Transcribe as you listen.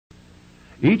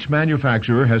Each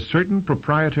manufacturer has certain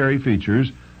proprietary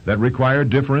features that require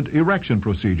different erection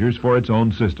procedures for its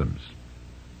own systems.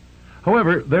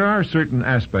 However, there are certain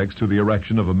aspects to the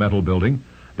erection of a metal building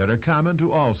that are common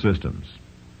to all systems.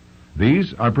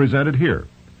 These are presented here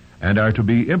and are to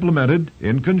be implemented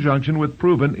in conjunction with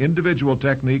proven individual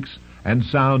techniques and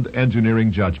sound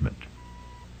engineering judgment.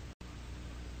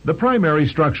 The primary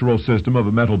structural system of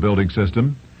a metal building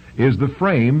system is the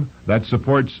frame that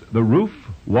supports the roof,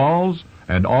 walls,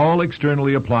 and all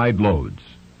externally applied loads.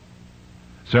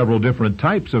 Several different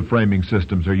types of framing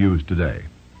systems are used today.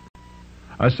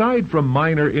 Aside from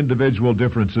minor individual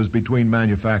differences between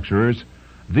manufacturers,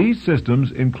 these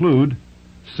systems include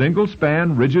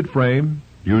single-span rigid frame,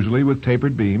 usually with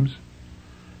tapered beams,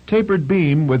 tapered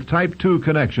beam with Type 2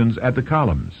 connections at the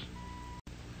columns,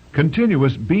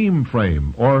 continuous beam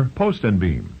frame or post and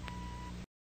beam,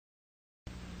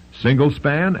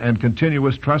 single-span and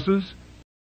continuous trusses,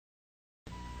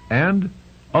 and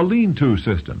a lean-to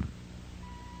system.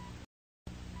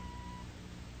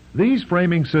 These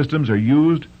framing systems are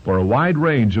used for a wide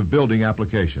range of building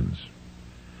applications.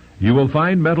 You will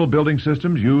find metal building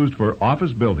systems used for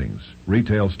office buildings,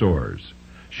 retail stores,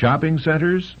 shopping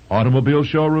centers, automobile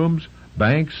showrooms,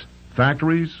 banks,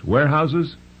 factories,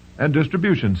 warehouses, and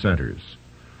distribution centers,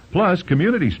 plus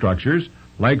community structures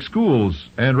like schools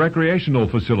and recreational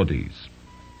facilities.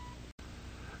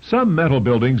 Some metal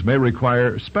buildings may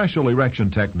require special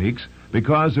erection techniques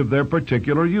because of their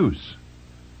particular use.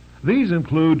 These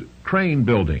include crane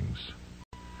buildings,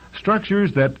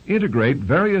 structures that integrate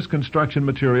various construction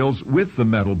materials with the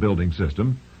metal building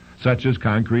system, such as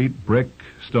concrete, brick,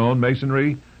 stone,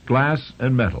 masonry, glass,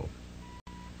 and metal.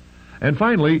 And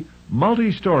finally,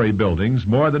 multi-story buildings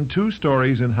more than 2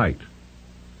 stories in height.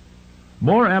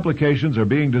 More applications are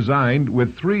being designed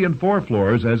with 3 and 4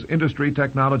 floors as industry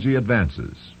technology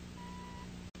advances.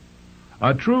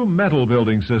 A true metal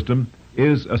building system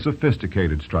is a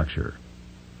sophisticated structure.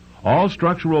 All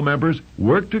structural members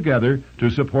work together to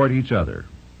support each other.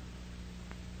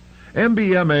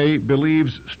 MBMA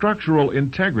believes structural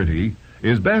integrity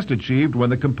is best achieved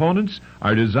when the components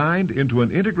are designed into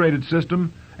an integrated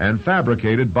system and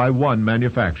fabricated by one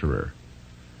manufacturer.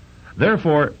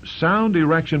 Therefore, sound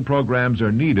erection programs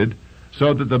are needed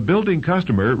so that the building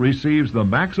customer receives the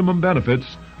maximum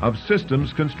benefits of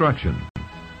systems construction.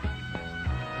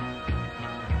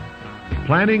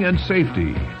 Planning and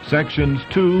Safety, Sections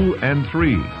 2 and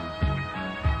 3.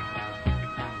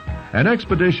 An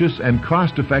expeditious and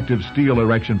cost-effective steel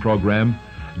erection program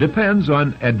depends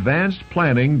on advanced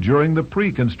planning during the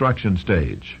pre-construction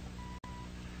stage.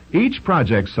 Each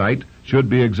project site should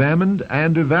be examined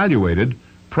and evaluated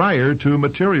prior to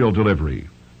material delivery.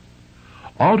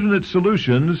 Alternate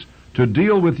solutions to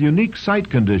deal with unique site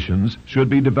conditions should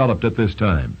be developed at this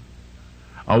time.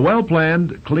 A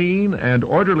well-planned, clean, and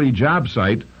orderly job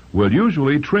site will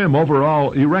usually trim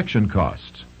overall erection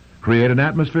costs, create an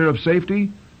atmosphere of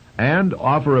safety, and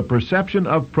offer a perception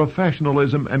of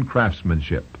professionalism and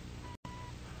craftsmanship.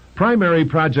 Primary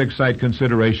project site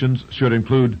considerations should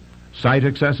include site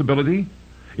accessibility,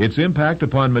 its impact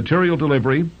upon material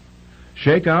delivery,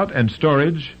 shakeout and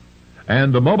storage,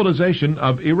 and the mobilization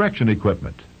of erection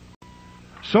equipment.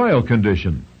 Soil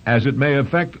condition, as it may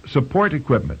affect support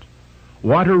equipment,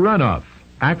 water runoff,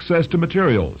 access to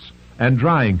materials, and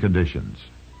drying conditions.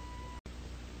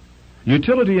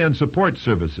 Utility and support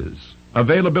services,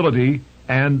 availability,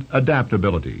 and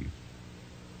adaptability.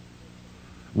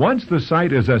 Once the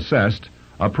site is assessed,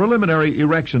 a preliminary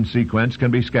erection sequence can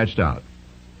be sketched out.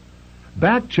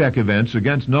 Back-check events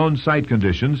against known site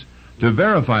conditions to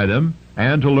verify them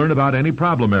and to learn about any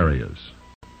problem areas.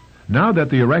 Now that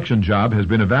the erection job has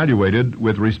been evaluated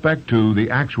with respect to the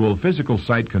actual physical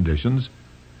site conditions,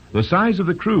 the size of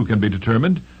the crew can be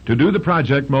determined to do the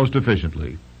project most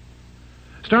efficiently.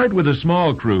 Start with a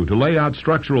small crew to lay out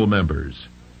structural members.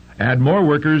 Add more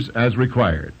workers as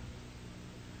required.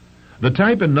 The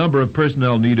type and number of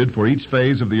personnel needed for each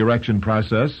phase of the erection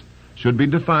process should be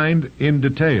defined in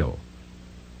detail.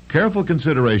 Careful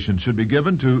consideration should be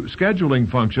given to scheduling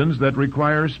functions that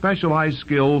require specialized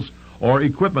skills or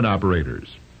equipment operators.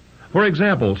 For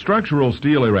example, structural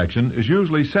steel erection is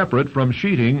usually separate from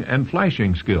sheeting and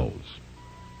flashing skills.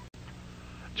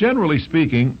 Generally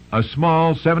speaking, a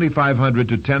small 7,500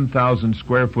 to 10,000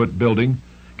 square foot building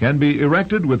can be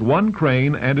erected with one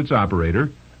crane and its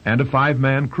operator and a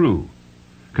 5-man crew,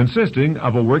 consisting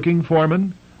of a working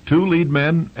foreman, 2 lead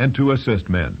men, and 2 assist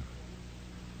men.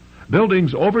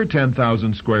 Buildings over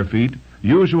 10,000 square feet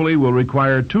usually will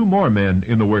require 2 more men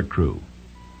in the work crew.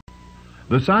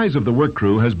 The size of the work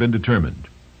crew has been determined.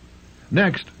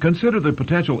 Next, consider the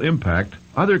potential impact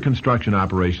other construction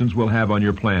operations will have on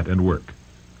your plant and work.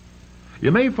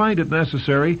 You may find it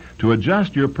necessary to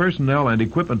adjust your personnel and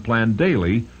equipment plan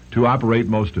daily to operate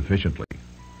most efficiently.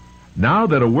 Now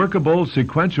that a workable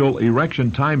sequential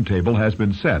erection timetable has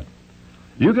been set,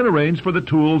 you can arrange for the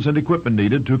tools and equipment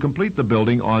needed to complete the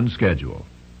building on schedule.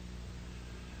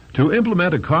 To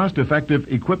implement a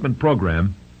cost-effective equipment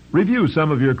program, review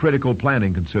some of your critical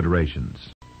planning considerations.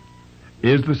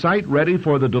 Is the site ready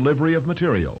for the delivery of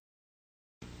material?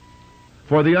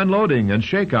 For the unloading and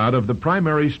shakeout of the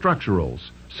primary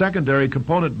structurals, secondary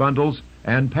component bundles,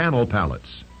 and panel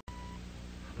pallets?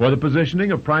 For the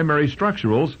positioning of primary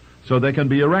structurals so they can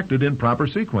be erected in proper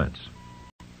sequence?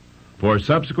 For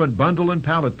subsequent bundle and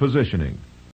pallet positioning?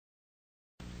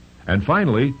 And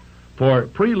finally, for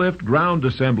pre-lift ground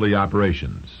assembly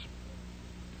operations.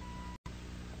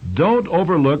 Don't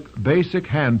overlook basic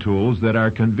hand tools that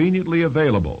are conveniently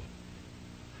available.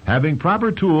 Having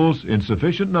proper tools in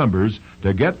sufficient numbers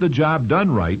to get the job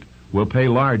done right will pay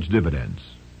large dividends.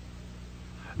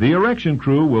 The erection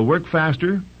crew will work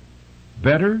faster,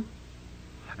 better,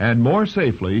 and more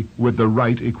safely with the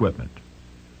right equipment.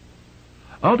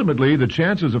 Ultimately, the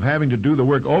chances of having to do the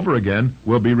work over again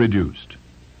will be reduced.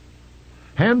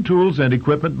 Hand tools and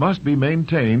equipment must be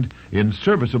maintained in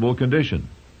serviceable condition.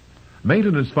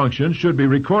 Maintenance functions should be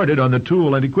recorded on the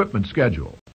tool and equipment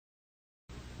schedule.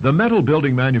 The Metal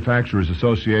Building Manufacturers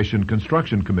Association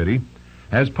Construction Committee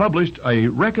has published a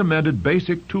recommended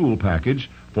basic tool package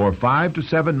for 5 to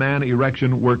 7 man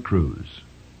erection work crews.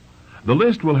 The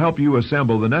list will help you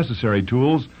assemble the necessary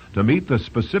tools to meet the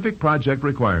specific project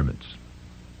requirements.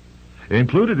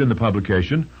 Included in the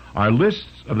publication are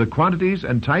lists of the quantities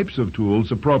and types of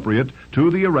tools appropriate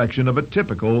to the erection of a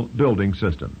typical building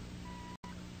system.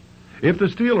 If the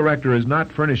steel erector is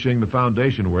not furnishing the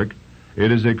foundation work,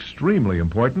 it is extremely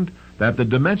important that the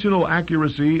dimensional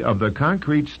accuracy of the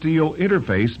concrete steel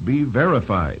interface be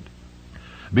verified.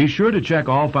 Be sure to check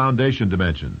all foundation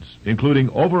dimensions, including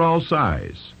overall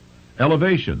size,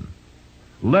 elevation,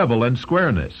 level and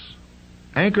squareness,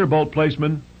 anchor bolt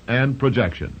placement, and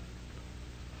projection.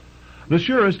 The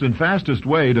surest and fastest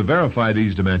way to verify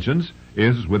these dimensions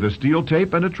is with a steel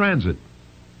tape and a transit.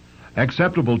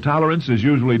 Acceptable tolerance is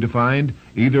usually defined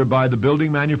either by the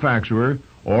building manufacturer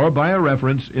or by a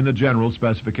reference in the general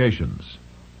specifications.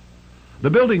 The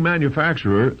building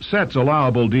manufacturer sets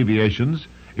allowable deviations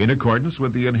in accordance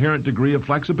with the inherent degree of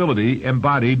flexibility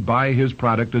embodied by his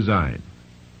product design.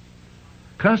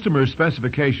 Customer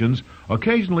specifications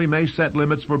occasionally may set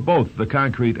limits for both the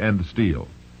concrete and the steel,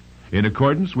 in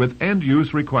accordance with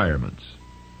end-use requirements.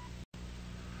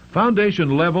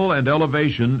 Foundation level and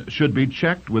elevation should be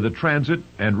checked with a transit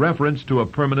and reference to a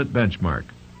permanent benchmark.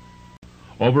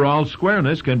 Overall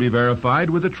squareness can be verified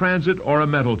with a transit or a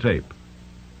metal tape.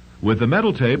 With the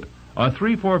metal tape, a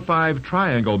 3-4-5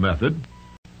 triangle method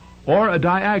or a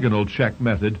diagonal check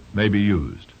method may be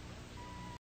used.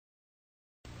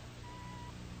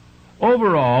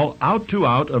 Overall,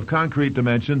 out-to-out of concrete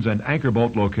dimensions and anchor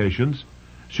bolt locations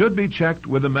should be checked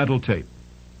with a metal tape.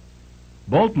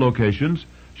 Bolt locations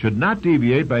should not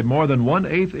deviate by more than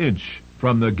 1/8 inch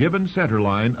from the given center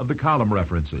line of the column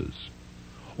references,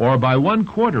 or by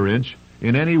 1/4 inch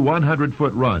in any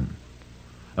 100-foot run.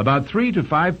 About 3 to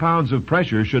 5 pounds of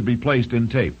pressure should be placed in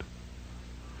tape.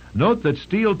 Note that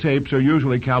steel tapes are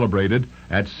usually calibrated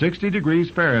at 60 degrees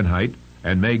Fahrenheit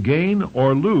and may gain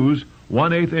or lose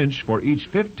 1/8 inch for each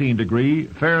 15-degree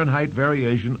Fahrenheit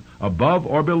variation above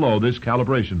or below this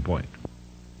calibration point.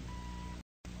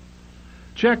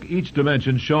 Check each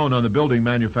dimension shown on the building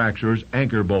manufacturer's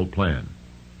anchor bolt plan.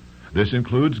 This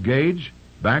includes gauge,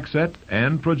 backset,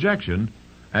 and projection,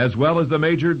 as well as the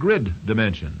major grid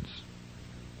dimensions.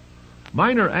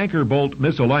 Minor anchor bolt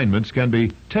misalignments can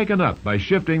be taken up by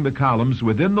shifting the columns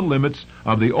within the limits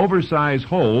of the oversized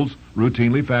holes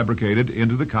routinely fabricated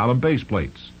into the column base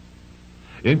plates.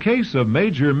 In case of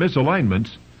major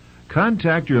misalignments,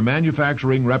 contact your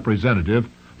manufacturing representative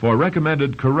for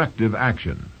recommended corrective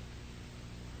action.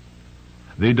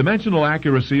 The dimensional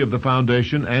accuracy of the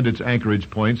foundation and its anchorage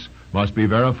points must be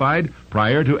verified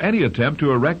prior to any attempt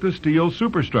to erect the steel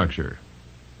superstructure.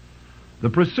 The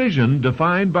precision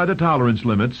defined by the tolerance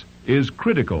limits is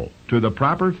critical to the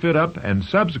proper fit-up and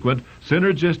subsequent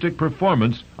synergistic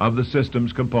performance of the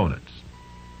system's components.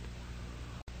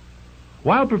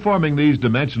 While performing these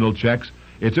dimensional checks,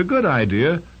 it's a good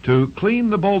idea to clean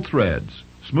the bolt threads,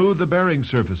 smooth the bearing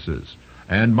surfaces,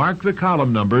 and mark the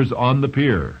column numbers on the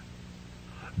pier.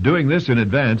 Doing this in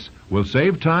advance will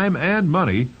save time and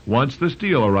money once the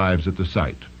steel arrives at the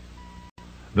site.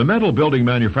 The Metal Building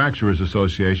Manufacturers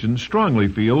Association strongly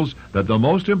feels that the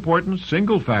most important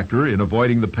single factor in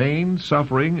avoiding the pain,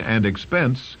 suffering, and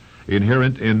expense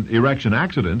inherent in erection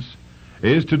accidents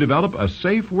is to develop a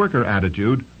safe worker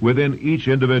attitude within each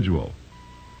individual.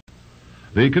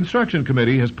 The Construction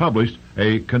Committee has published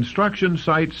a Construction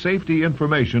Site Safety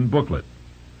Information booklet.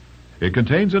 It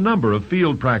contains a number of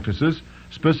field practices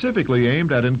specifically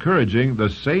aimed at encouraging the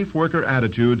safe worker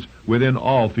attitudes within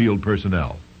all field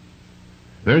personnel.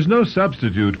 There's no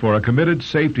substitute for a committed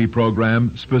safety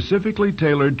program specifically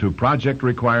tailored to project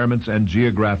requirements and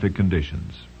geographic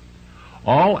conditions.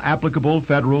 All applicable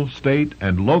federal, state,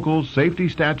 and local safety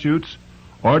statutes,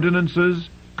 ordinances,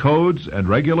 codes, and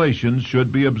regulations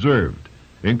should be observed,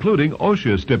 including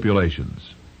OSHA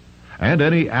stipulations, and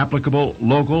any applicable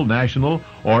local, national,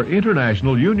 or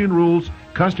international union rules,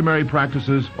 customary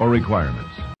practices, or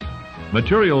requirements.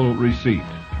 Material receipt,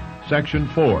 Section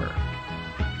 4.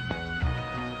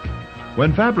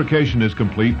 When fabrication is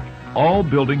complete, all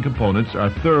building components are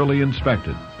thoroughly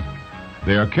inspected.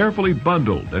 They are carefully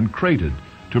bundled and crated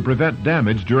to prevent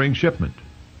damage during shipment.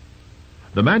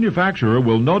 The manufacturer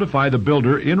will notify the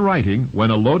builder in writing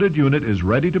when a loaded unit is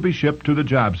ready to be shipped to the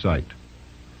job site.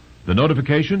 The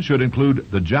notification should include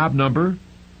the job number,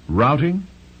 routing,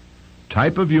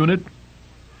 type of unit,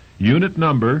 unit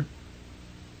number,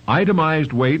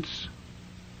 itemized weights,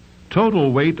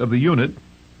 total weight of the unit,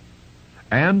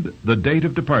 and the date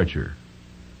of departure.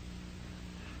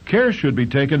 Care should be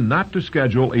taken not to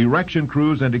schedule erection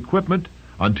crews and equipment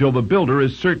until the builder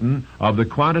is certain of the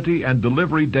quantity and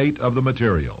delivery date of the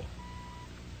material.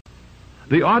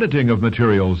 The auditing of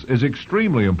materials is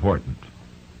extremely important.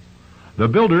 The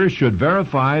builder should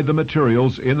verify the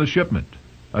materials in the shipment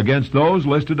against those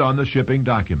listed on the shipping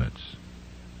documents.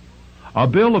 A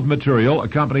bill of material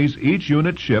accompanies each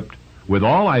unit shipped with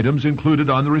all items included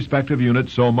on the respective unit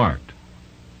so marked.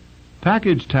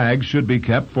 Package tags should be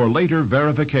kept for later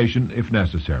verification if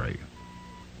necessary.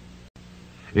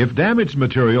 If damaged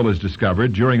material is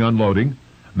discovered during unloading,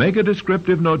 make a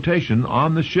descriptive notation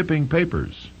on the shipping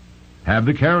papers. Have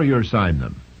the carrier sign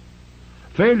them.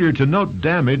 Failure to note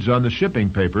damage on the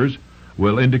shipping papers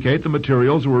will indicate the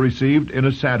materials were received in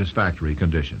a satisfactory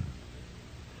condition.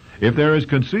 If there is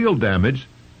concealed damage,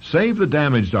 save the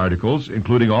damaged articles,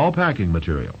 including all packing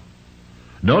material.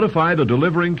 Notify the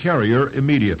delivering carrier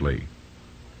immediately.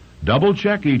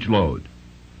 Double-check each load.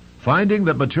 Finding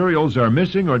that materials are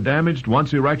missing or damaged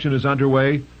once erection is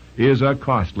underway is a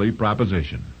costly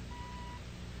proposition.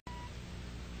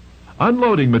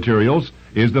 Unloading materials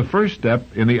is the first step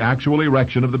in the actual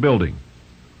erection of the building.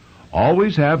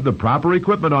 Always have the proper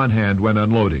equipment on hand when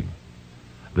unloading.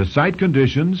 The site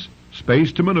conditions,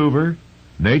 space to maneuver,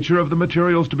 nature of the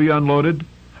materials to be unloaded,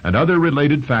 and other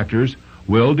related factors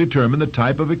will determine the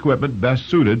type of equipment best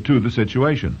suited to the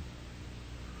situation.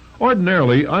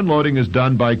 Ordinarily, unloading is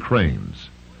done by cranes.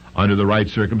 Under the right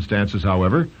circumstances,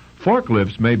 however,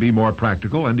 forklifts may be more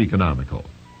practical and economical.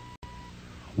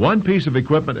 One piece of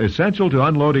equipment essential to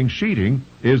unloading sheeting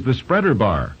is the spreader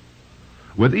bar.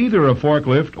 With either a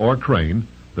forklift or crane,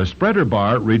 the spreader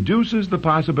bar reduces the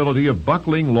possibility of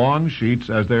buckling long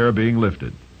sheets as they are being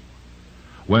lifted.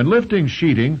 When lifting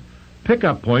sheeting,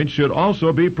 pickup points should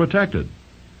also be protected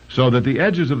so that the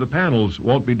edges of the panels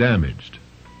won't be damaged.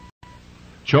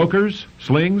 Chokers,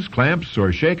 slings, clamps, or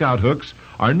shakeout hooks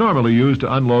are normally used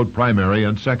to unload primary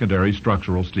and secondary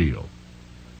structural steel.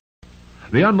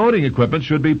 The unloading equipment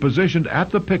should be positioned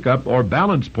at the pickup or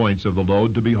balance points of the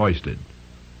load to be hoisted.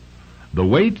 The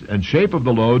weight and shape of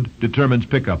the load determines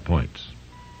pickup points.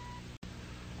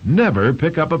 Never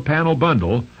pick up a panel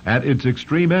bundle at its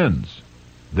extreme ends.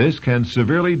 This can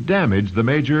severely damage the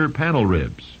major panel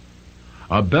ribs.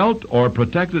 A belt or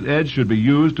protected edge should be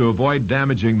used to avoid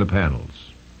damaging the panels.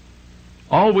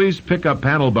 Always pick up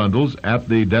panel bundles at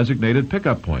the designated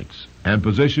pickup points and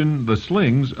position the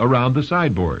slings around the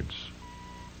sideboards.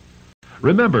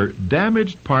 Remember,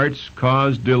 damaged parts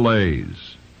cause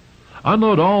delays.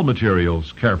 Unload all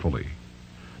materials carefully.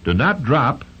 Do not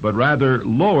drop, but rather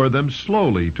lower them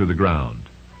slowly to the ground.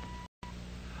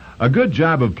 A good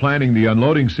job of planning the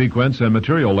unloading sequence and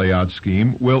material layout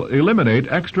scheme will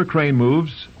eliminate extra crane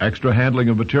moves, extra handling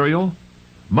of material,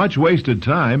 much wasted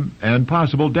time, and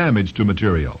possible damage to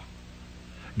material.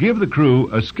 Give the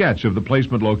crew a sketch of the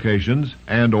placement locations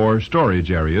and/or storage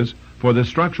areas for the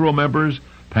structural members,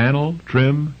 panel,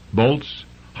 trim, bolts,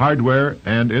 hardware,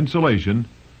 and insulation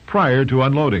prior to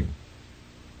unloading.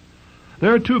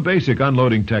 There are two basic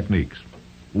unloading techniques.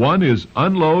 One is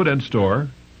unload and store.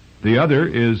 The other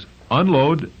is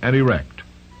unload and erect.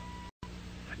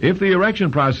 If the erection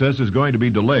process is going to be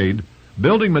delayed,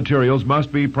 Building materials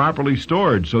must be properly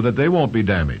stored so that they won't be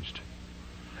damaged.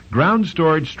 Ground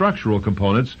storage structural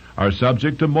components are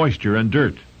subject to moisture and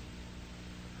dirt.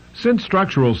 Since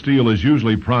structural steel is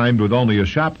usually primed with only a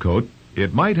shop coat,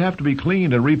 it might have to be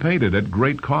cleaned and repainted at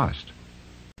great cost.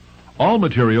 All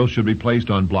materials should be placed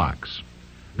on blocks.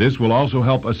 This will also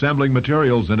help assembling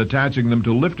materials and attaching them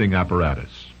to lifting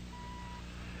apparatus.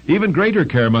 Even greater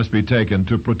care must be taken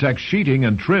to protect sheeting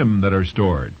and trim that are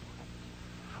stored.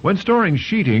 When storing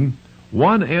sheeting,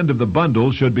 one end of the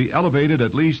bundle should be elevated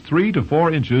at least 3 to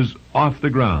 4 inches off the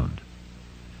ground.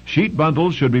 Sheet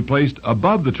bundles should be placed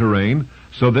above the terrain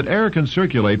so that air can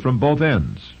circulate from both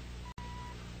ends.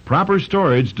 Proper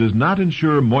storage does not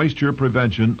ensure moisture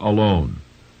prevention alone.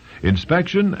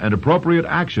 Inspection and appropriate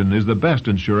action is the best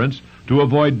insurance to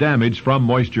avoid damage from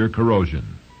moisture corrosion.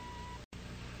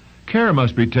 Care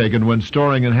must be taken when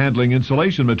storing and handling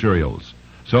insulation materials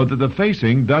so that the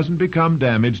facing doesn't become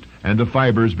damaged and the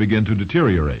fibers begin to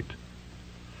deteriorate.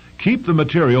 Keep the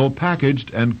material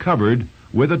packaged and covered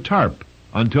with a tarp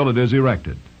until it is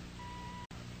erected.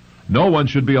 No one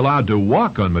should be allowed to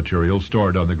walk on materials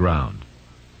stored on the ground.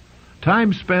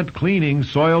 Time spent cleaning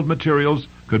soiled materials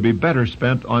could be better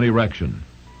spent on erection.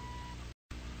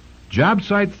 Job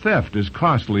site theft is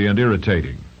costly and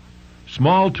irritating.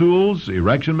 Small tools,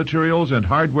 erection materials, and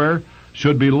hardware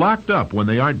should be locked up when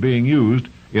they aren't being used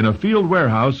in a field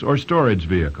warehouse or storage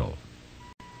vehicle.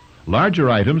 Larger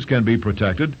items can be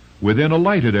protected within a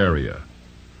lighted area.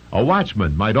 A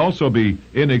watchman might also be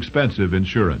inexpensive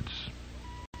insurance.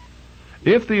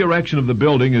 If the erection of the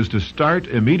building is to start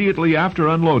immediately after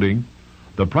unloading,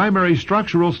 the primary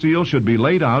structural steel should be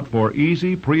laid out for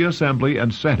easy pre-assembly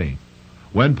and setting.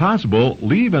 When possible,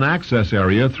 leave an access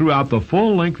area throughout the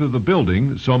full length of the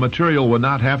building so material will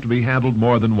not have to be handled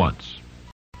more than once.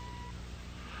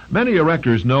 Many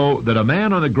erectors know that a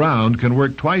man on the ground can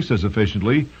work twice as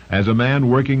efficiently as a man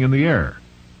working in the air.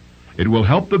 It will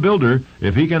help the builder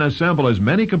if he can assemble as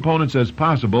many components as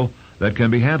possible that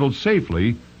can be handled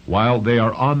safely while they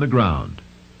are on the ground.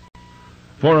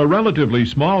 For a relatively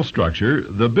small structure,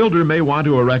 the builder may want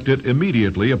to erect it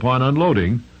immediately upon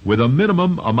unloading with a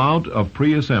minimum amount of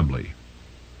pre-assembly.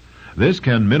 This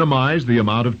can minimize the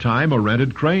amount of time a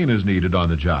rented crane is needed on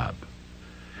the job.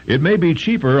 It may be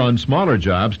cheaper on smaller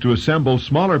jobs to assemble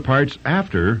smaller parts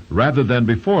after rather than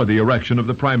before the erection of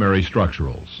the primary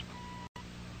structurals.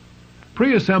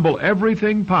 Pre-assemble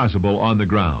everything possible on the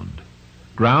ground.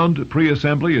 Ground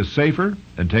pre-assembly is safer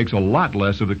and takes a lot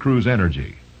less of the crew's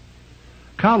energy.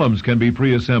 Columns can be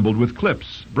pre-assembled with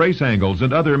clips, brace angles,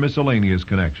 and other miscellaneous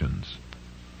connections.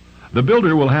 The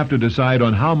builder will have to decide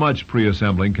on how much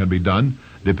pre-assembling can be done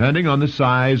depending on the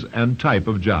size and type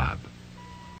of job.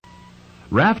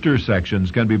 Rafter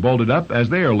sections can be bolted up as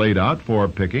they are laid out for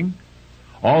picking.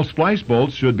 All splice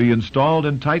bolts should be installed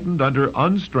and tightened under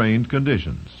unstrained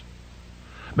conditions.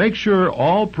 Make sure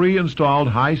all pre-installed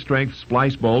high-strength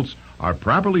splice bolts are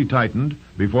properly tightened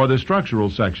before the structural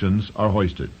sections are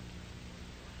hoisted.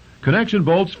 Connection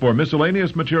bolts for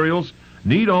miscellaneous materials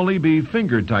need only be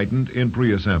finger-tightened in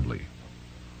pre-assembly.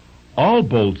 All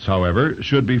bolts, however,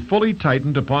 should be fully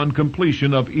tightened upon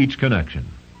completion of each connection.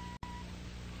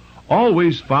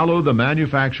 Always follow the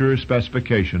manufacturer's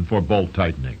specification for bolt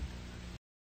tightening.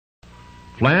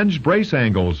 Flange brace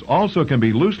angles also can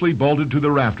be loosely bolted to the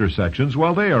rafter sections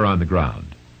while they are on the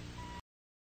ground.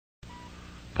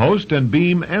 Post and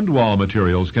beam end wall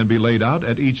materials can be laid out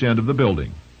at each end of the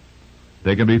building.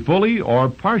 They can be fully or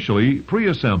partially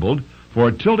pre-assembled for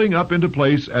tilting up into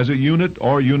place as a unit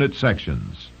or unit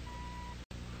sections.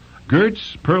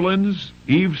 Girts, purlins,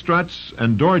 eave struts,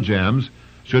 and door jambs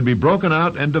should be broken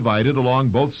out and divided along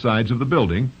both sides of the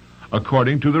building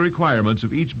according to the requirements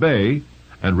of each bay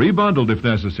and rebundled if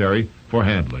necessary for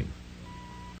handling.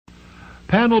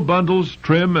 Panel bundles,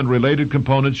 trim, and related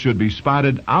components should be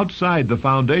spotted outside the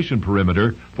foundation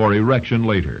perimeter for erection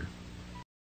later.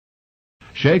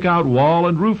 Shake out wall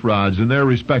and roof rods in their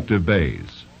respective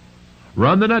bays.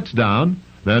 Run the nuts down,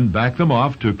 then back them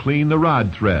off to clean the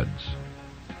rod threads.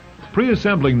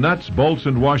 Pre-assembling nuts, bolts,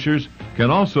 and washers can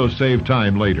also save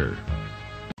time later.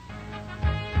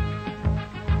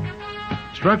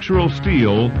 Structural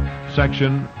steel,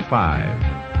 Section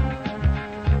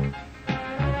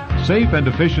 5. Safe and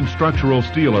efficient structural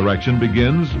steel erection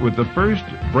begins with the first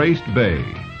braced bay.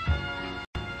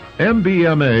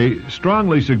 MBMA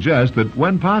strongly suggests that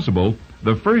when possible,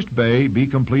 the first bay be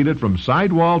completed from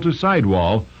sidewall to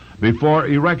sidewall before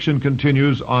erection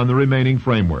continues on the remaining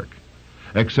framework,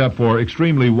 except for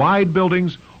extremely wide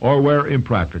buildings or where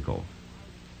impractical.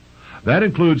 That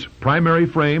includes primary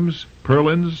frames,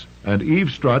 purlins, and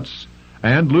eave struts,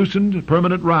 and loosened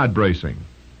permanent rod bracing.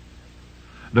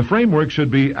 The framework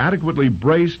should be adequately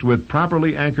braced with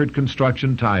properly anchored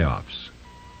construction tie-offs.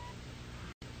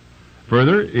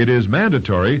 Further, it is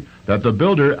mandatory that the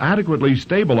builder adequately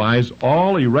stabilize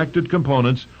all erected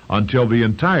components until the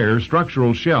entire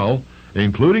structural shell,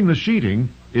 including the sheeting,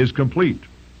 is complete.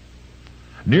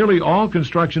 Nearly all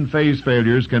construction phase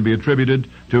failures can be attributed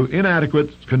to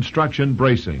inadequate construction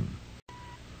bracing.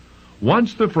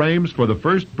 Once the frames for the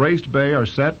first braced bay are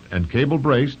set and cable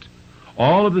braced,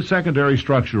 all of the secondary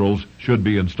structurals should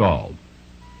be installed.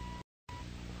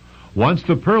 Once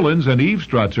the purlins and eave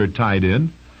struts are tied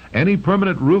in, any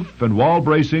permanent roof and wall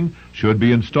bracing should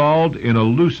be installed in a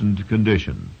loosened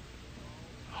condition.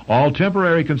 All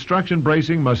temporary construction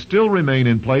bracing must still remain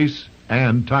in place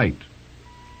and tight.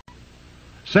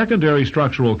 Secondary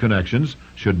structural connections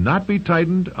should not be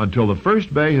tightened until the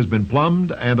first bay has been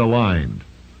plumbed and aligned.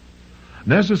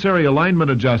 Necessary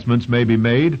alignment adjustments may be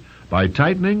made by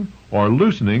tightening or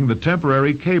loosening the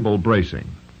temporary cable bracing.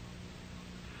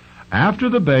 After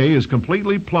the bay is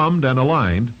completely plumbed and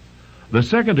aligned, the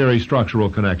secondary structural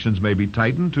connections may be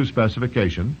tightened to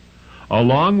specification,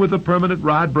 along with the permanent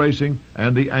rod bracing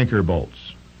and the anchor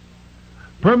bolts.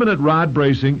 Permanent rod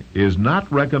bracing is not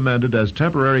recommended as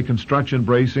temporary construction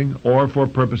bracing or for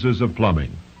purposes of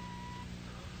plumbing.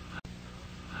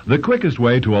 The quickest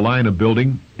way to align a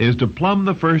building is to plumb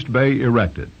the first bay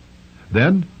erected.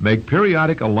 Then make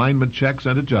periodic alignment checks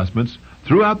and adjustments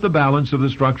throughout the balance of the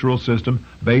structural system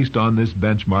based on this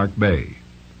benchmark bay.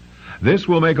 This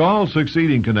will make all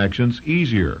succeeding connections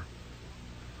easier.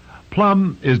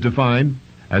 Plumb is defined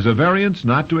as a variance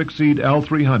not to exceed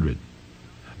L300.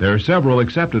 There are several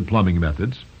accepted plumbing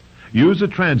methods. Use a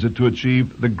transit to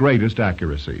achieve the greatest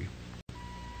accuracy.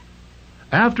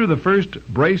 After the first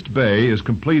braced bay is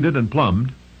completed and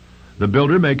plumbed, the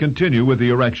builder may continue with the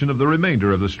erection of the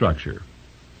remainder of the structure.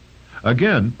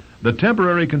 Again, the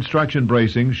temporary construction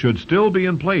bracing should still be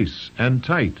in place and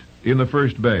tight in the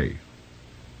first bay.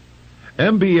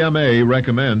 MBMA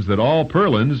recommends that all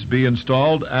purlins be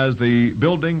installed as the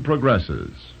building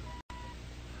progresses.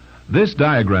 This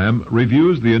diagram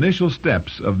reviews the initial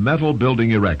steps of metal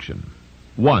building erection.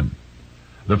 1.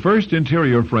 The first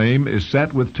interior frame is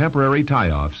set with temporary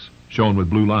tie-offs, shown with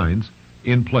blue lines,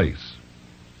 in place.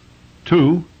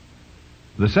 2.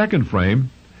 The second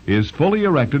frame is fully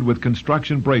erected with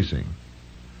construction bracing.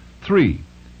 3.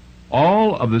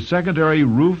 All of the secondary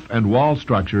roof and wall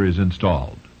structure is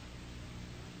installed.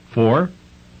 4.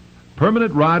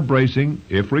 Permanent rod bracing,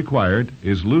 if required,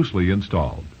 is loosely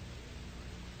installed.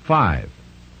 5.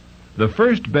 The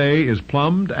first bay is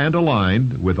plumbed and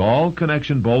aligned with all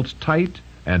connection bolts tight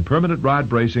and permanent rod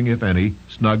bracing, if any,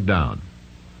 snugged down.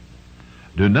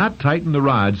 Do not tighten the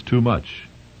rods too much.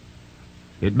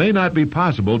 It may not be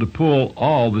possible to pull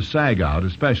all the sag out,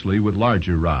 especially with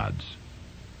larger rods.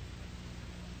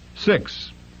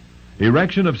 6.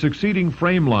 Erection of succeeding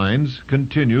frame lines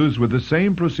continues with the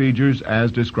same procedures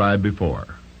as described before.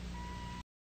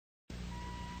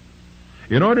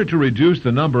 In order to reduce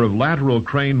the number of lateral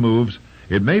crane moves,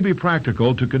 it may be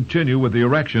practical to continue with the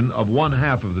erection of one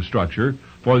half of the structure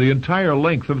for the entire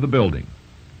length of the building.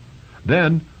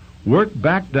 Then, work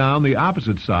back down the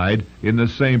opposite side in the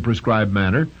same prescribed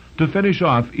manner to finish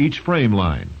off each frame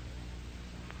line.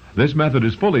 This method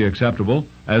is fully acceptable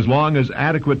as long as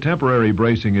adequate temporary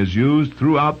bracing is used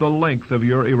throughout the length of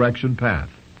your erection path.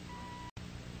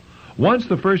 Once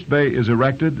the first bay is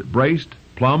erected, braced,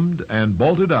 plumbed, and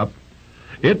bolted up,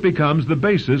 it becomes the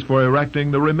basis for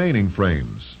erecting the remaining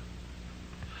frames.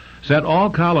 Set all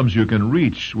columns you can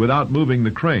reach without moving the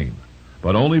crane,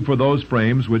 but only for those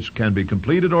frames which can be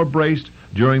completed or braced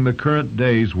during the current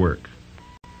day's work.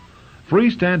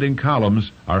 Freestanding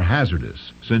columns are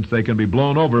hazardous since they can be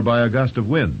blown over by a gust of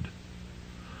wind.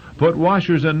 Put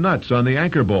washers and nuts on the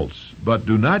anchor bolts, but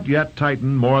do not yet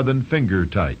tighten more than finger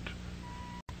tight.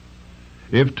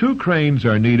 If 2 cranes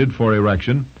are needed for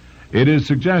erection, it is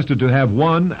suggested to have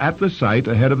one at the site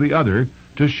ahead of the other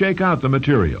to shake out the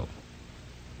material.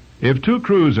 If 2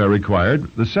 crews are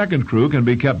required, the second crew can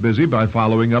be kept busy by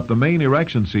following up the main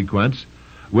erection sequence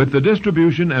with the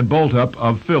distribution and bolt-up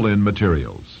of fill-in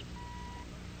materials.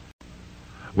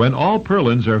 When all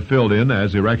purlins are filled in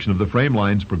as erection of the frame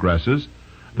lines progresses,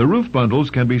 the roof bundles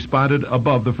can be spotted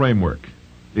above the framework,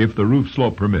 if the roof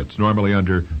slope permits, normally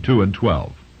under 2 and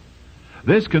 12.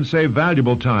 This can save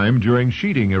valuable time during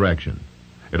sheeting erection.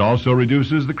 It also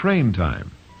reduces the crane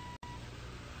time.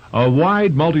 A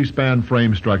wide multi-span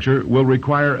frame structure will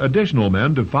require additional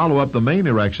men to follow up the main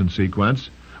erection sequence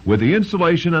with the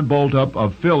installation and bolt-up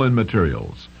of fill-in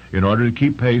materials in order to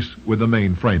keep pace with the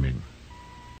main framing.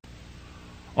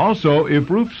 Also, if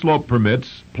roof slope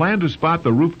permits, plan to spot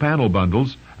the roof panel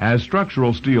bundles as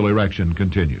structural steel erection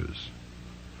continues.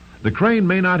 The crane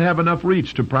may not have enough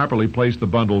reach to properly place the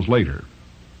bundles later.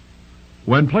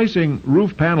 When placing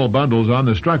roof panel bundles on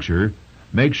the structure,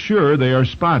 make sure they are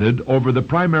spotted over the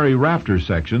primary rafter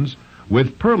sections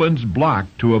with purlins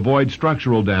blocked to avoid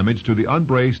structural damage to the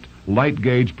unbraced light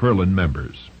gauge purlin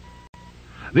members.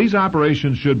 These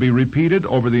operations should be repeated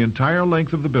over the entire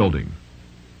length of the building.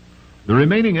 The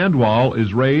remaining end wall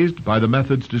is raised by the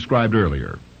methods described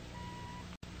earlier.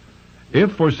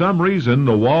 If for some reason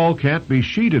the wall can't be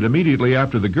sheeted immediately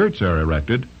after the girts are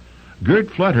erected,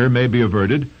 girt flutter may be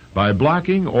averted by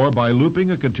blocking or by looping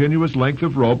a continuous length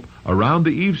of rope around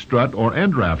the eave strut or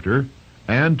end rafter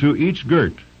and to each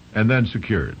girt, and then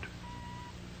secured.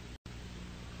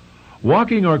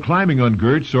 Walking or climbing on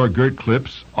girts or girt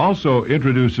clips also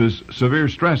introduces severe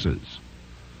stresses.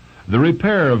 The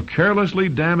repair of carelessly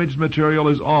damaged material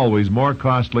is always more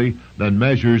costly than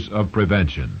measures of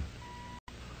prevention.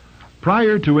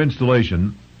 Prior to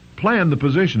installation, plan the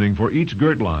positioning for each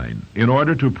girt line in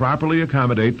order to properly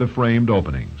accommodate the framed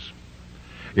openings.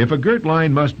 If a girt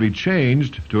line must be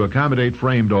changed to accommodate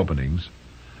framed openings,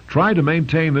 try to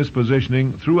maintain this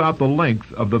positioning throughout the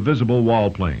length of the visible wall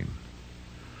plane.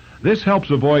 This helps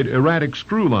avoid erratic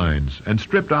screw lines and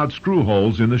stripped-out screw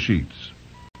holes in the sheets.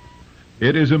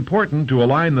 It is important to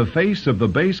align the face of the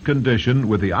base condition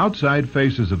with the outside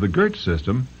faces of the girt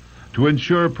system to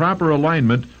ensure proper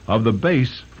alignment of the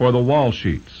base for the wall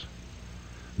sheets.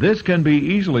 This can be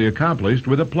easily accomplished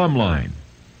with a plumb line.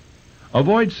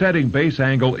 Avoid setting base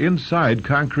angle inside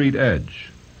concrete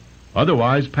edge.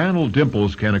 Otherwise, panel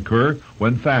dimples can occur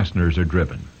when fasteners are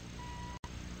driven.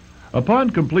 Upon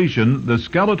completion, the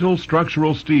skeletal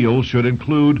structural steel should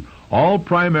include all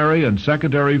primary and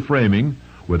secondary framing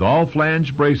with all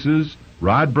flange braces,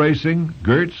 rod bracing,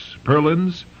 girts,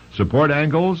 purlins, support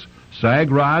angles,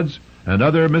 sag rods, and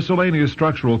other miscellaneous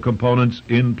structural components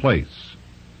in place.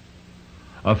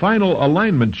 A final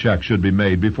alignment check should be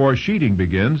made before sheeting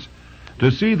begins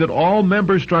to see that all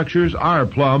member structures are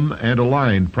plumb and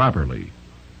aligned properly.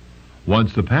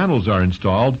 Once the panels are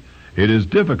installed, it is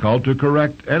difficult to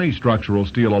correct any structural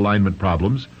steel alignment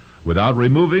problems without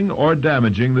removing or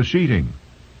damaging the sheeting.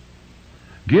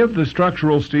 Give the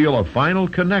structural steel a final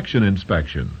connection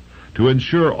inspection to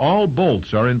ensure all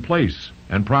bolts are in place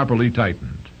and properly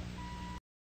tightened.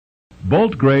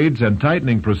 Bolt grades and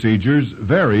tightening procedures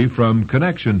vary from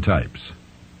connection types.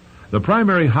 The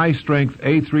primary high-strength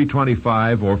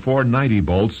A325 or 490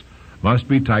 bolts must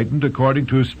be tightened according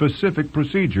to specific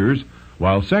procedures,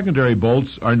 while secondary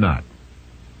bolts are not.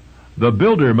 The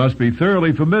builder must be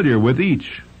thoroughly familiar with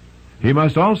each. He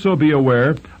must also be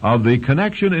aware of the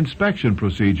connection inspection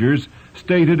procedures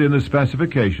stated in the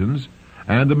specifications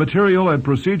and the material and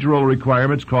procedural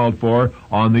requirements called for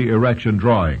on the erection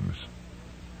drawings.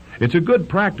 It's a good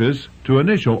practice to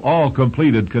initial all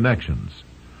completed connections.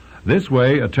 This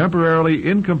way, a temporarily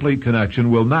incomplete connection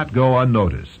will not go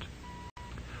unnoticed.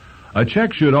 A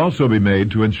check should also be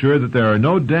made to ensure that there are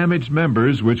no damaged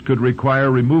members which could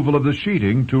require removal of the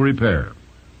sheeting to repair.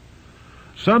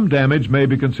 Some damage may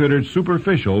be considered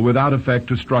superficial without effect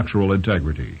to structural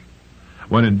integrity.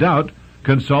 When in doubt,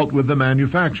 consult with the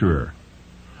manufacturer.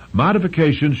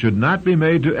 Modifications should not be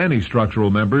made to any structural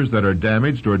members that are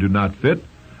damaged or do not fit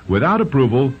without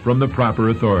approval from the proper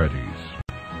authorities.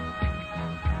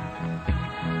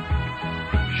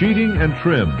 Sheeting and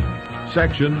trim,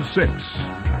 Section 6.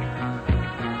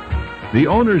 The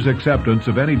owner's acceptance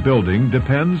of any building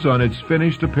depends on its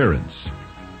finished appearance.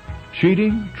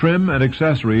 Sheeting, trim, and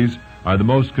accessories are the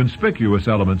most conspicuous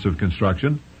elements of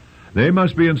construction. They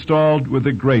must be installed with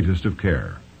the greatest of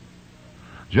care.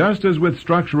 Just as with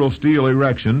structural steel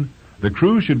erection, the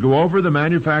crew should go over the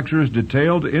manufacturer's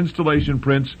detailed installation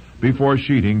prints before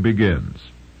sheeting begins.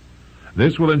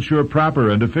 This will ensure proper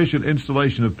and efficient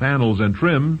installation of panels and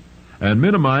trim and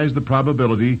minimize the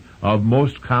probability of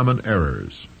most common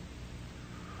errors.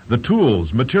 The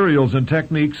tools, materials, and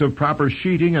techniques of proper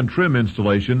sheeting and trim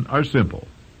installation are simple.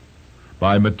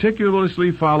 By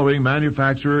meticulously following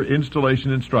manufacturer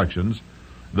installation instructions,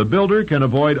 the builder can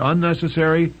avoid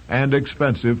unnecessary and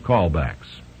expensive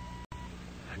callbacks.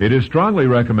 It is strongly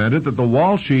recommended that the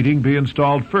wall sheeting be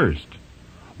installed first.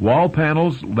 Wall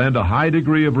panels lend a high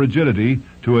degree of rigidity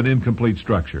to an incomplete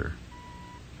structure.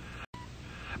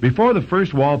 Before the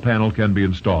first wall panel can be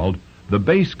installed, the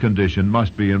base condition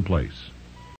must be in place.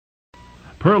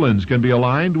 Purlins can be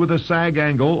aligned with a sag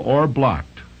angle or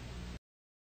blocked.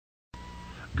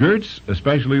 Girts,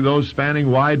 especially those spanning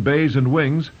wide bays and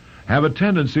wings, have a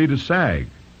tendency to sag.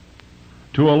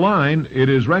 To align, it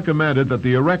is recommended that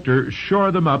the erector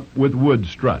shore them up with wood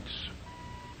struts.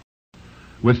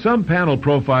 With some panel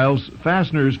profiles,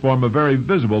 fasteners form a very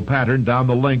visible pattern down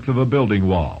the length of a building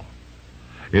wall.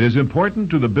 It is important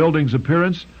to the building's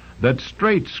appearance that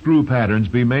straight screw patterns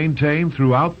be maintained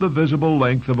throughout the visible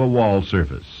length of a wall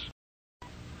surface.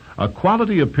 A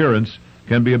quality appearance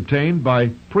can be obtained by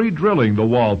pre-drilling the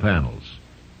wall panels.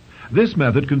 This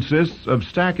method consists of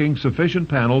stacking sufficient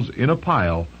panels in a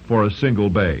pile for a single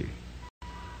bay.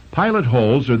 Pilot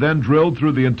holes are then drilled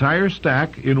through the entire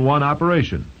stack in one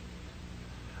operation.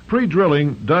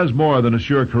 Pre-drilling does more than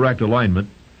assure correct alignment.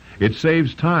 It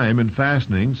saves time in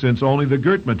fastening since only the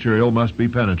girt material must be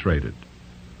penetrated.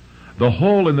 The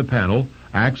hole in the panel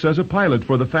acts as a pilot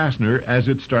for the fastener as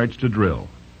it starts to drill.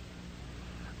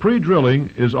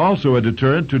 Pre-drilling is also a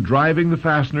deterrent to driving the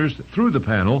fasteners through the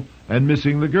panel and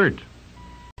missing the girt.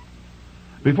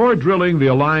 Before drilling the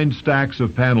aligned stacks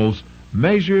of panels,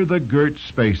 measure the girt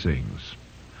spacings.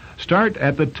 Start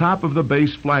at the top of the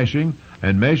base flashing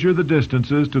and measure the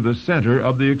distances to the center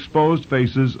of the exposed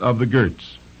faces of the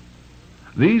girts.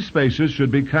 These spaces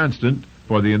should be constant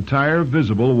for the entire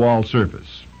visible wall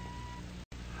surface.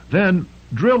 Then,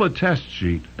 drill a test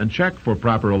sheet and check for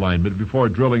proper alignment before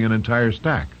drilling an entire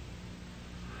stack.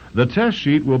 The test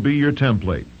sheet will be your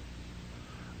template.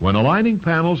 When aligning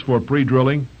panels for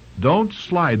pre-drilling, don't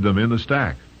slide them in the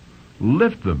stack.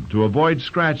 Lift them to avoid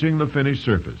scratching the finished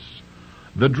surface.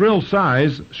 The drill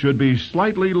size should be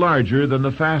slightly larger than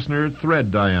the fastener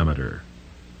thread diameter.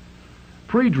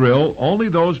 Pre-drill only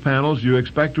those panels you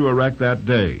expect to erect that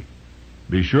day.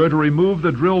 Be sure to remove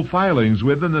the drill filings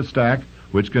within the stack,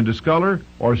 which can discolor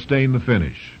or stain the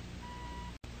finish.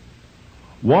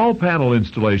 Wall panel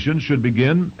installation should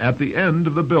begin at the end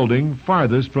of the building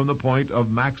farthest from the point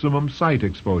of maximum sight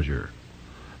exposure,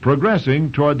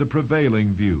 progressing toward the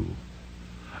prevailing view.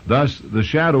 Thus, the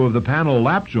shadow of the panel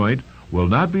lap joint will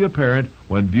not be apparent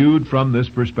when viewed from this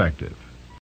perspective.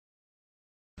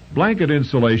 Blanket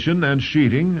insulation and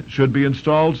sheeting should be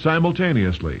installed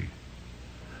simultaneously.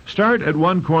 Start at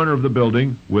one corner of the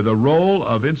building with a roll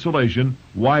of insulation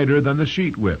wider than the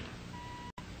sheet width.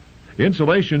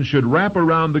 Insulation should wrap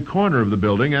around the corner of the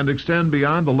building and extend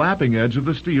beyond the lapping edge of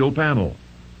the steel panel.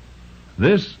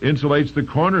 This insulates the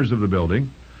corners of the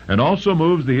building and also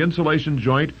moves the insulation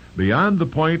joint beyond the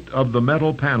point of the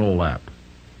metal panel lap.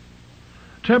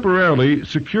 Temporarily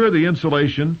secure the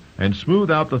insulation and smooth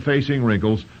out the facing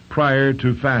wrinkles prior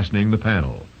to fastening the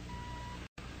panel.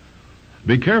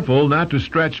 Be careful not to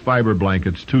stretch fiber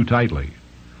blankets too tightly.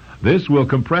 This will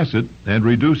compress it and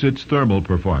reduce its thermal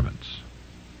performance.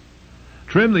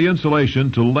 Trim the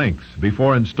insulation to length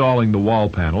before installing the wall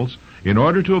panels in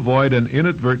order to avoid an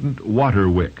inadvertent water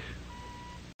wick.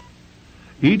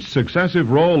 Each successive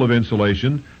roll of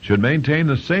insulation should maintain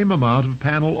the same amount of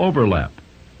panel overlap.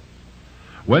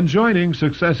 When joining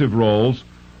successive rolls,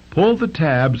 pull the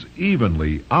tabs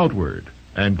evenly outward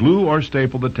and glue or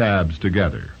staple the tabs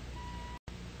together.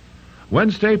 When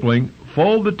stapling,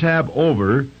 fold the tab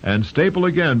over and staple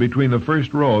again between the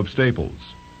first row of staples.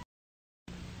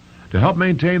 To help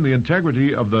maintain the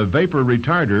integrity of the vapor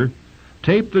retarder,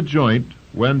 tape the joint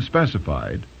when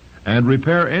specified and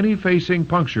repair any facing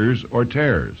punctures or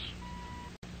tears.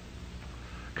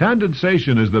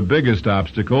 Condensation is the biggest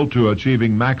obstacle to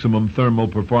achieving maximum thermal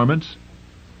performance.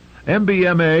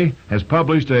 MBMA has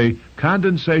published a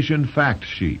condensation fact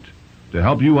sheet to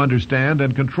help you understand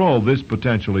and control this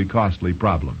potentially costly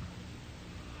problem.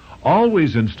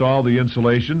 Always install the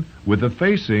insulation with the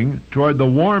facing toward the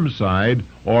warm side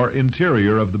or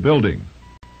interior of the building.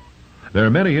 There are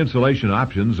many insulation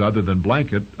options other than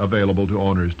blanket available to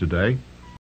owners today.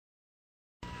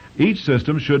 Each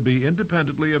system should be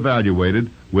independently evaluated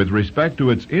with respect to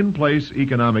its in-place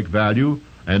economic value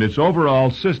and its overall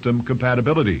system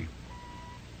compatibility.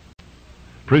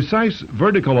 Precise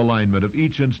vertical alignment of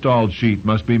each installed sheet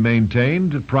must be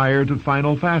maintained prior to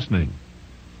final fastening.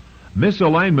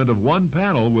 Misalignment of one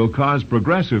panel will cause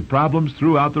progressive problems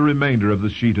throughout the remainder of the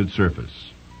sheeted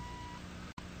surface.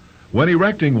 When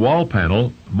erecting wall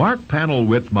panel, mark panel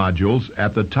width modules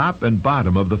at the top and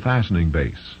bottom of the fastening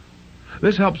base.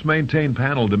 This helps maintain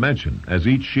panel dimension as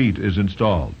each sheet is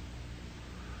installed.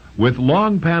 With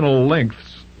long panel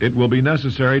lengths, it will be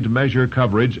necessary to measure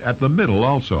coverage at the middle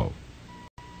also.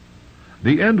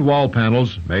 The end wall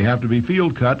panels may have to be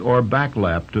field cut or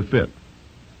backlapped to fit.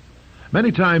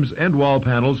 Many times end wall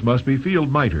panels must be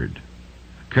field mitered.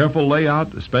 Careful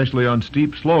layout, especially on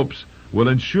steep slopes, will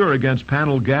ensure against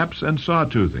panel gaps and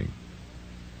sawtoothing.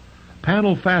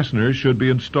 Panel fasteners should be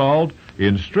installed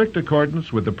in strict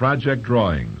accordance with the project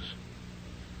drawings.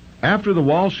 After the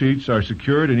wall sheets are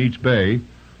secured in each bay,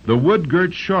 the wood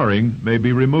girt shoring may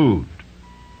be removed.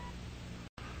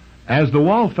 As the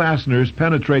wall fasteners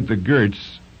penetrate the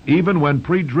girts, even when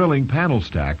pre-drilling panel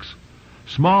stacks,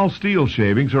 small steel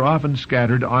shavings are often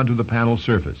scattered onto the panel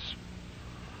surface.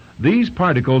 These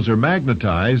particles are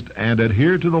magnetized and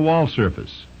adhere to the wall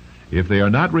surface. If they are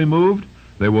not removed,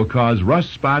 they will cause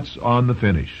rust spots on the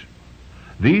finish.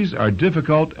 These are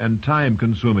difficult and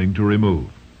time-consuming to remove.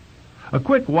 A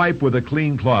quick wipe with a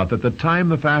clean cloth at the time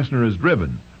the fastener is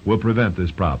driven will prevent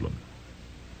this problem.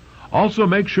 Also,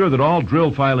 make sure that all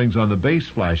drill filings on the base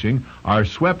flashing are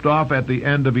swept off at the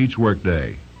end of each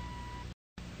workday.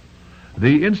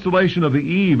 The installation of the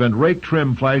eave and rake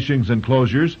trim flashings and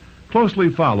closures closely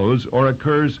follows or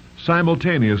occurs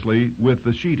simultaneously with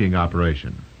the sheeting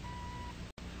operation.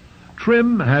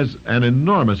 Trim has an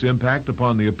enormous impact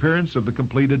upon the appearance of the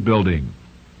completed building.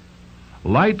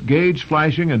 Light gauge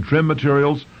flashing and trim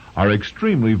materials are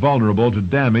extremely vulnerable to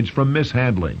damage from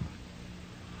mishandling.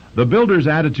 The builder's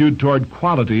attitude toward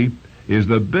quality is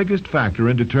the biggest factor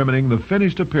in determining the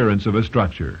finished appearance of a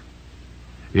structure.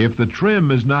 If the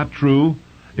trim is not true,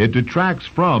 it detracts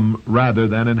from rather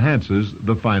than enhances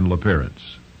the final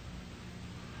appearance.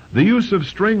 The use of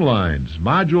string lines,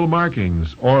 module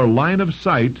markings, or line of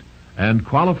sight and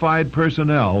qualified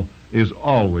personnel is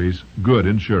always good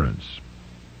insurance.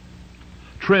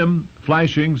 Trim,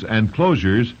 flashings, and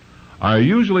closures are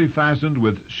usually fastened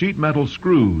with sheet metal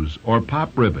screws or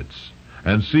pop rivets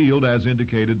and sealed as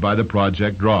indicated by the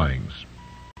project drawings.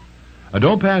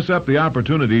 Don't pass up the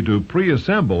opportunity to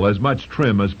pre-assemble as much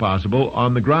trim as possible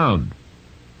on the ground.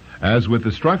 As with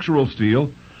the structural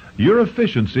steel, your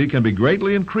efficiency can be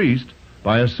greatly increased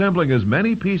by assembling as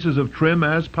many pieces of trim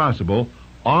as possible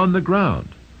on the ground.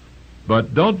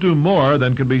 But don't do more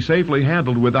than can be safely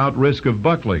handled without risk of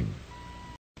buckling.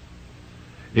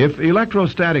 If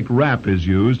electrostatic wrap is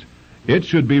used, it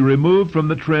should be removed from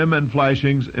the trim and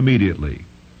flashings immediately.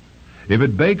 If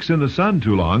it bakes in the sun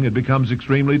too long, it becomes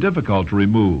extremely difficult to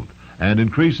remove and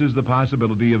increases the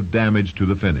possibility of damage to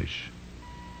the finish.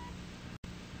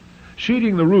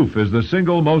 Sheeting the roof is the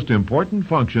single most important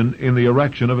function in the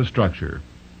erection of a structure.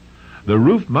 The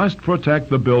roof must protect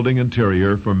the building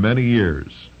interior for many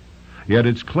years. Yet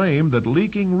it's claimed that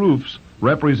leaking roofs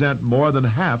represent more than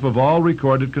half of all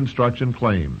recorded construction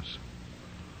claims.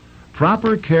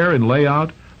 Proper care in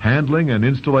layout, handling, and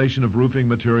installation of roofing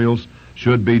materials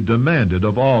should be demanded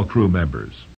of all crew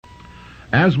members.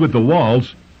 As with the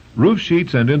walls, roof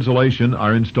sheets and insulation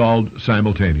are installed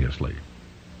simultaneously.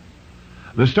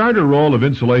 The starter roll of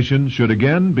insulation should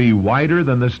again be wider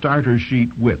than the starter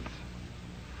sheet width.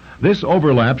 This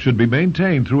overlap should be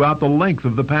maintained throughout the length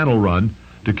of the panel run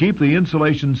to keep the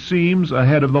insulation seams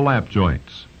ahead of the lap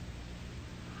joints.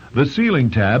 The ceiling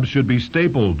tabs should be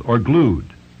stapled or glued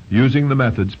using the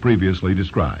methods previously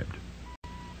described.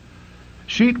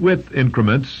 Sheet width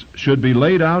increments should be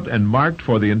laid out and marked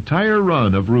for the entire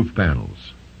run of roof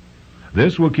panels.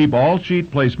 This will keep all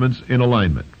sheet placements in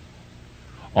alignment.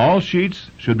 All sheets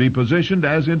should be positioned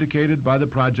as indicated by the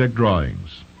project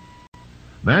drawings.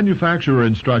 Manufacturer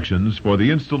instructions for the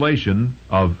installation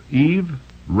of eave,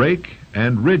 rake,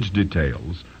 and ridge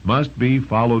details must be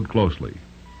followed closely.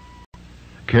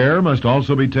 Care must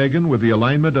also be taken with the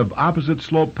alignment of opposite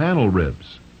slope panel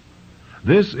ribs.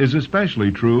 This is especially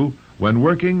true when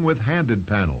working with handed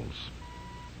panels.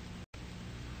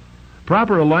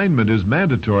 Proper alignment is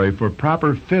mandatory for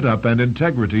proper fit-up and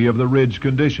integrity of the ridge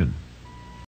condition.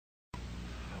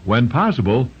 When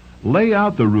possible, lay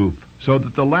out the roof so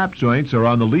that the lap joints are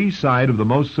on the lee side of the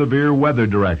most severe weather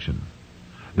direction.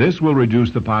 This will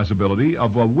reduce the possibility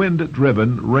of a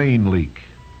wind-driven rain leak.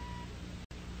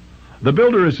 The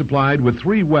builder is supplied with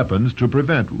 3 weapons to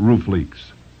prevent roof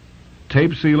leaks: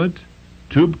 tape sealant,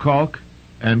 tube caulk,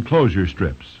 and closure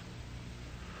strips.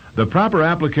 The proper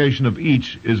application of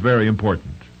each is very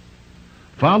important.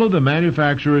 Follow the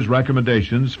manufacturer's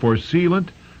recommendations for sealant,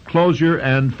 closure,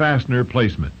 and fastener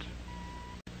placement.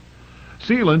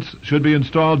 Sealants should be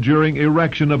installed during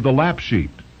erection of the lap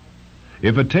sheet.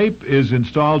 If a tape is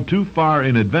installed too far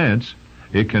in advance,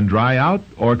 it can dry out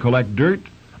or collect dirt,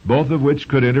 both of which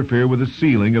could interfere with the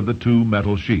sealing of the 2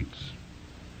 metal sheets.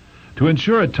 To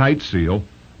ensure a tight seal,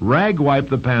 rag wipe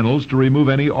the panels to remove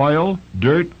any oil,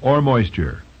 dirt, or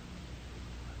moisture.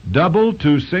 Double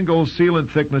to single sealant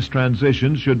thickness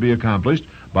transitions should be accomplished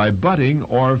by butting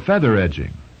or feather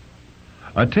edging.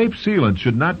 A tape sealant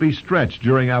should not be stretched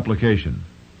during application.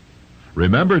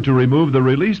 Remember to remove the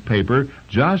release paper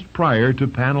just prior to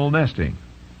panel nesting.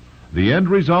 The end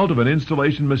result of an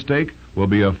installation mistake will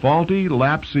be a faulty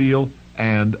lap seal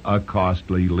and a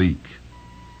costly leak.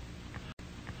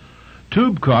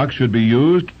 Tube caulk should be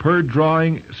used per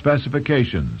drawing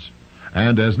specifications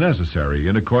and as necessary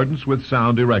in accordance with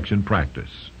sound erection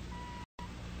practice.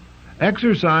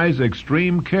 Exercise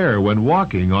extreme care when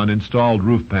walking on installed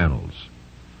roof panels.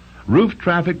 Roof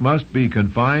traffic must be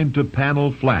confined to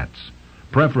panel flats,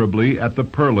 preferably at the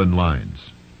purlin lines.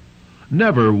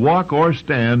 Never walk or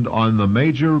stand on the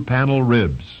major panel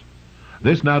ribs.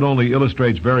 This not only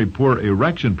illustrates very poor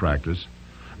erection practice,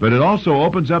 but it also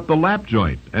opens up the lap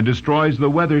joint and destroys the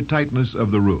weather tightness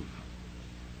of the roof.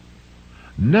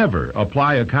 Never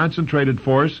apply a concentrated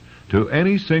force to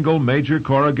any single major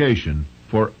corrugation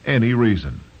for any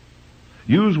reason.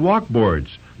 Use walkboards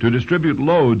to distribute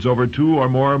loads over 2 or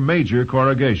more major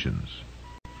corrugations.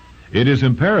 It is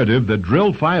imperative that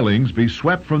drill filings be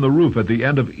swept from the roof at the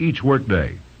end of each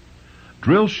workday.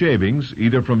 Drill shavings,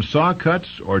 either from saw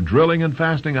cuts or drilling and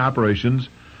fastening operations,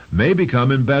 may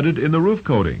become embedded in the roof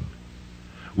coating.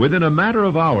 Within a matter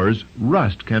of hours,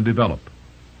 rust can develop.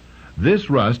 This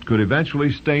rust could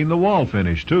eventually stain the wall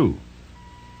finish, too.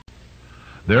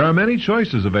 There are many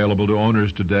choices available to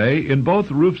owners today in both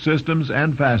roof systems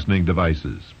and fastening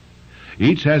devices.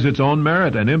 Each has its own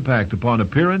merit and impact upon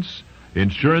appearance,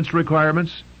 insurance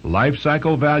requirements, life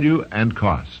cycle value, and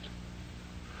cost.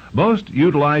 Most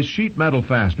utilize sheet metal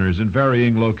fasteners in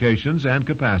varying locations and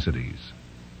capacities.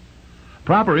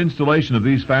 Proper installation of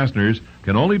these fasteners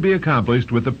can only be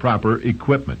accomplished with the proper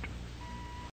equipment.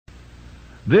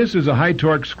 This is a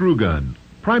high-torque screw gun,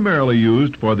 primarily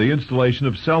used for the installation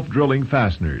of self-drilling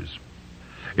fasteners.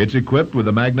 It's equipped with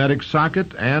a magnetic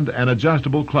socket and an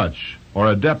adjustable clutch, or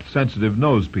a depth-sensitive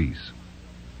nose piece.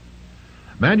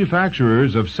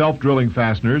 Manufacturers of self-drilling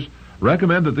fasteners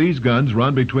recommend that these guns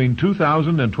run between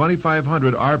 2,000 and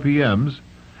 2,500 RPMs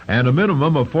and a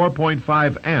minimum of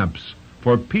 4.5 amps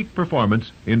for peak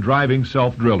performance in driving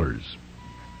self-drillers.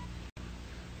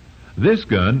 This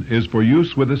gun is for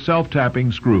use with a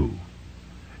self-tapping screw.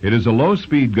 It is a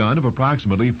low-speed gun of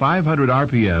approximately 500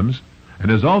 RPMs and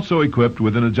is also equipped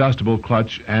with an adjustable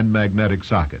clutch and magnetic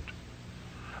socket.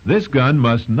 This gun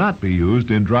must not be used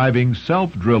in driving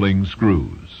self-drilling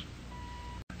screws.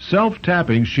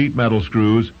 Self-tapping sheet metal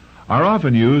screws are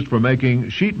often used for making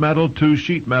sheet metal to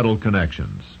sheet metal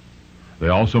connections. They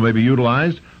also may be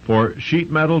utilized for sheet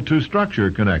metal to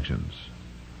structure connections.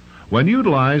 When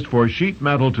utilized for sheet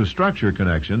metal to structure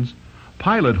connections,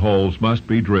 pilot holes must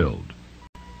be drilled.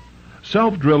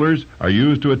 Self-drillers are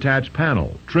used to attach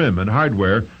panel, trim, and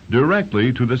hardware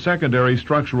directly to the secondary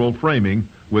structural framing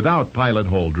without pilot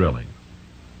hole drilling.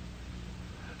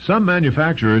 Some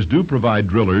manufacturers do provide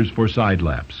drillers for side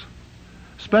laps.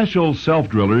 Special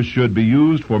self-drillers should be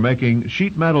used for making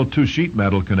sheet metal to sheet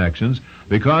metal connections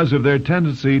because of their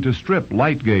tendency to strip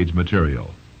light gauge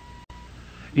material.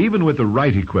 Even with the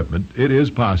right equipment, it is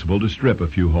possible to strip a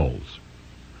few holes.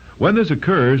 When this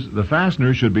occurs, the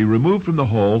fastener should be removed from the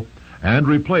hole and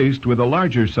replaced with a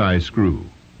larger size screw,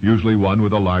 usually one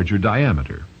with a larger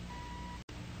diameter.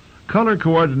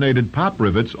 Color-coordinated pop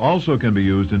rivets also can be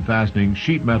used in fastening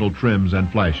sheet metal trims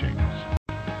and flashings.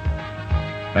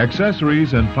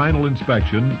 Accessories and final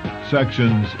inspection,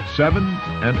 sections 7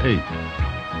 and 8.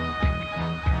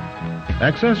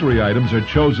 Accessory items are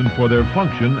chosen for their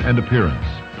function and appearance.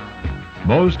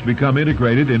 Most become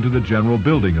integrated into the general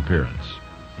building appearance.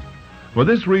 For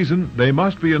this reason, they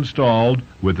must be installed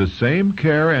with the same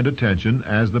care and attention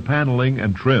as the paneling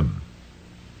and trim.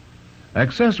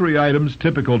 Accessory items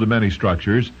typical to many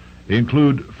structures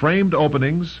include framed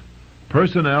openings,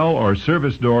 personnel or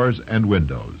service doors and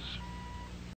windows,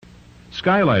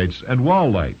 skylights and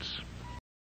wall lights,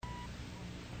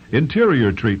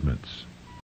 interior treatments,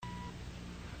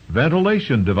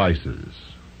 ventilation devices,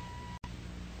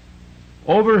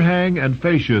 overhang and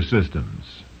fascia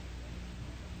systems.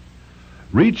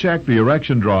 Recheck the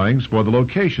erection drawings for the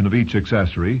location of each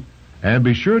accessory and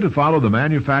be sure to follow the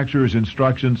manufacturer's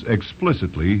instructions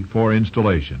explicitly for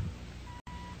installation.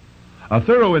 A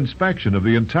thorough inspection of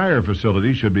the entire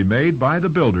facility should be made by the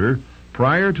builder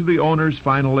prior to the owner's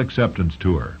final acceptance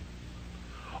tour.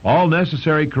 All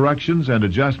necessary corrections and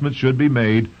adjustments should be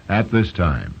made at this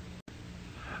time.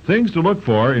 Things to look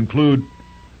for include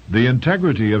the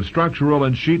integrity of structural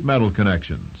and sheet metal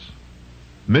connections,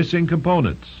 missing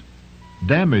components,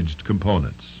 damaged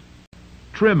components,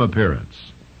 trim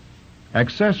appearance,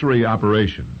 accessory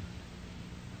operation,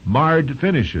 marred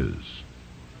finishes,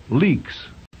 leaks.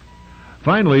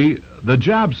 Finally, the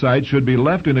job site should be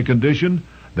left in a condition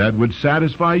that would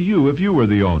satisfy you if you were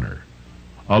the owner.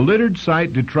 A littered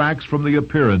site detracts from the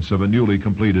appearance of a newly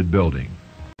completed building.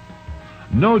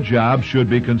 No job should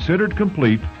be considered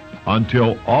complete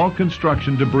until all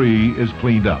construction debris is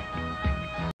cleaned up.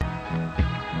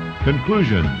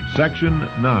 Conclusion, Section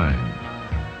 9.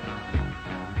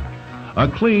 A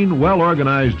clean,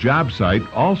 well-organized job site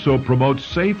also promotes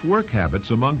safe work habits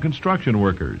among construction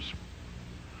workers.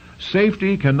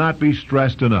 Safety cannot be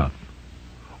stressed enough.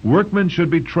 Workmen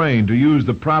should be trained to use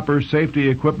the proper safety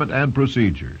equipment and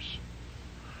procedures.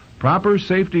 Proper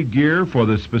safety gear for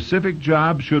the specific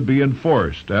job should be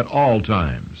enforced at all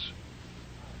times.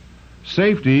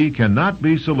 Safety cannot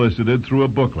be solicited through a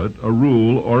booklet, a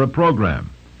rule, or a program.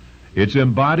 It's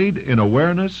embodied in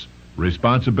awareness,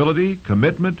 responsibility,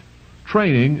 commitment,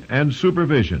 training, and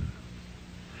supervision.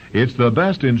 It's the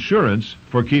best insurance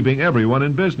for keeping everyone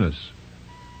in business.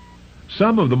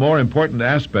 Some of the more important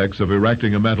aspects of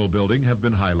erecting a metal building have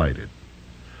been highlighted.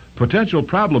 Potential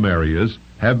problem areas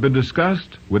have been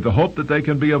discussed with the hope that they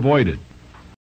can be avoided.